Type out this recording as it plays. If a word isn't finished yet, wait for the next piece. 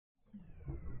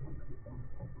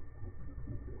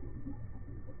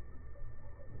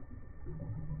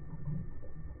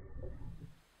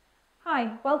Hi,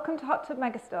 welcome to Hot Tub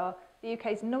Megastore, the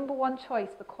UK's #1 choice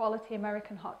for quality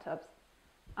American hot tubs.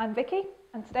 I'm Vicky,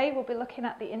 and today we'll be looking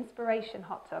at the Inspiration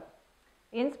hot tub.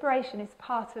 The Inspiration is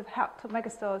part of Hot Tub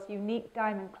Megastore's unique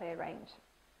Diamond Clear range.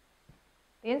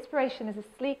 The Inspiration is a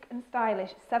sleek and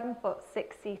stylish 7-foot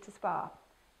 6-seater spa.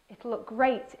 It'll look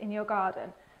great in your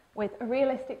garden with a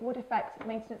realistic wood effect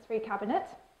maintenance-free cabinet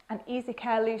and easy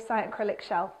care lucite acrylic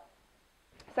shell.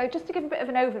 So just to give a bit of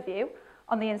an overview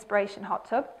on the Inspiration hot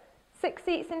tub, 6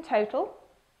 seats in total,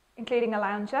 including a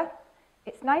lounger.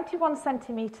 It's 91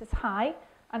 centimetres high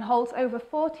and holds over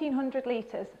 1,400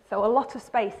 litres, so a lot of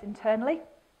space internally.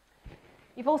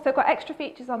 You've also got extra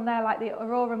features on there like the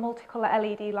Aurora multicolour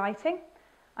LED lighting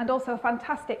and also a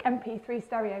fantastic MP3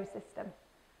 stereo system.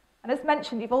 And as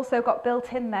mentioned, you've also got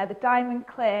built in there the Diamond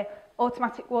Clear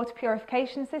automatic water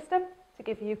purification system to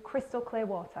give you crystal clear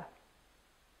water.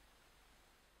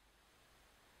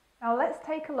 Now let's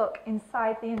take a look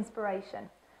inside the Inspiration.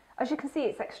 As you can see,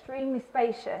 it's extremely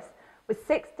spacious with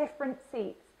 6 different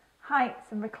seats,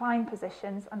 heights and recline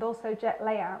positions and also jet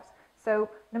layouts. So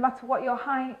no matter what your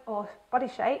height or body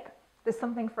shape, there's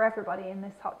something for everybody in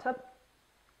this hot tub.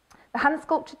 The hand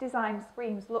sculpture design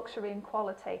screams luxury and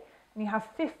quality, and you have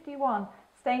 51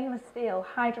 stainless steel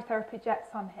hydrotherapy jets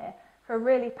on here for a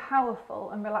really powerful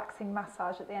and relaxing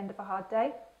massage at the end of a hard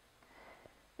day.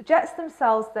 The jets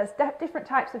themselves, there's different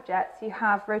types of jets. You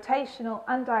have rotational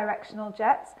and directional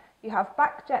jets. You have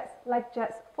back jets, leg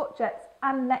jets, foot jets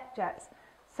and neck jets.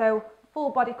 So full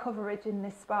body coverage in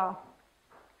this spa.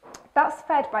 That's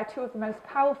fed by 2 of the most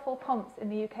powerful pumps in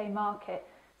the UK market.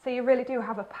 So you really do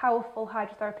have a powerful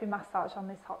hydrotherapy massage on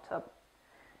this hot tub.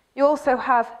 You also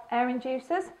have air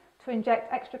inducers to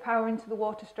inject extra power into the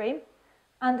water stream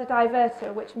and a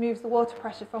diverter which moves the water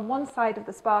pressure from one side of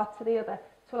the spa to the other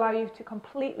to allow you to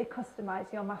completely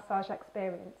customise your massage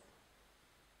experience.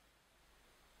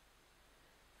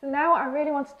 So now I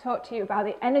really want to talk to you about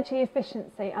the energy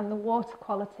efficiency and the water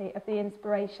quality of the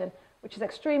Inspiration, which is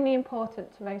extremely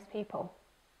important to most people.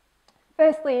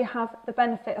 Firstly, you have the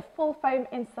benefit of full foam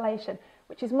insulation,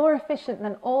 which is more efficient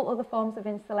than all other forms of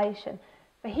insulation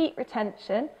for heat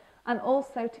retention and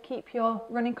also to keep your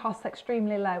running costs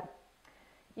extremely low.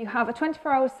 You have a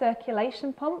 24-hour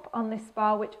circulation pump on this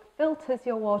spa which filters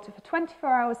your water for 24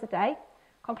 hours a day,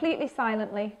 completely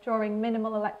silently, drawing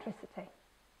minimal electricity.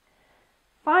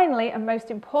 Finally, and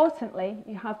most importantly,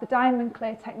 you have the Diamond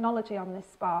Clear technology on this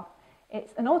spa.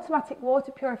 It's an automatic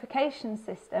water purification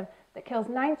system that kills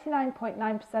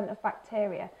 99.9% of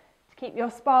bacteria to keep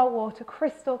your spa water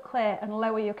crystal clear and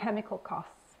lower your chemical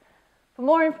costs. For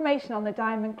more information on the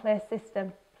Diamond Clear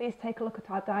system, please take a look at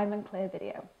our Diamond Clear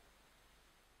video.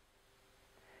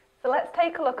 So let's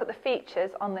take a look at the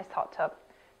features on this hot tub.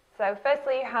 So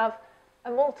firstly, you have a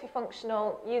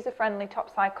multifunctional, user-friendly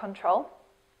topside control.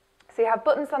 So you have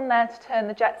buttons on there to turn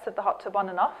the jets of the hot tub on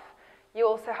and off. You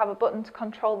also have a button to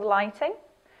control the lighting.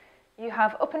 You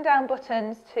have up and down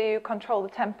buttons to control the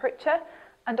temperature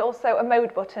and also a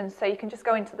mode button so you can just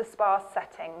go into the spa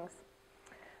settings.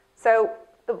 So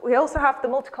we also have the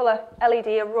multicolour LED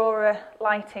Aurora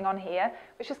lighting on here,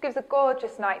 which just gives a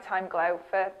gorgeous nighttime glow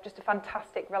for just a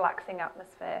fantastic relaxing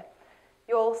atmosphere.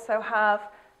 You also have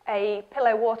a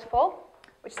pillow waterfall,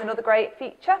 which is another great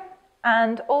feature,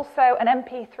 and also an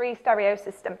MP3 stereo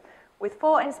system with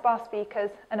 4 in-spa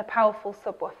speakers and a powerful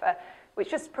subwoofer,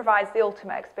 which just provides the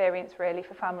ultimate experience really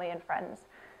for family and friends.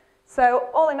 So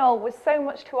all in all, with so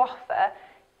much to offer,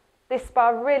 this spa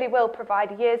really will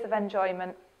provide years of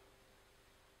enjoyment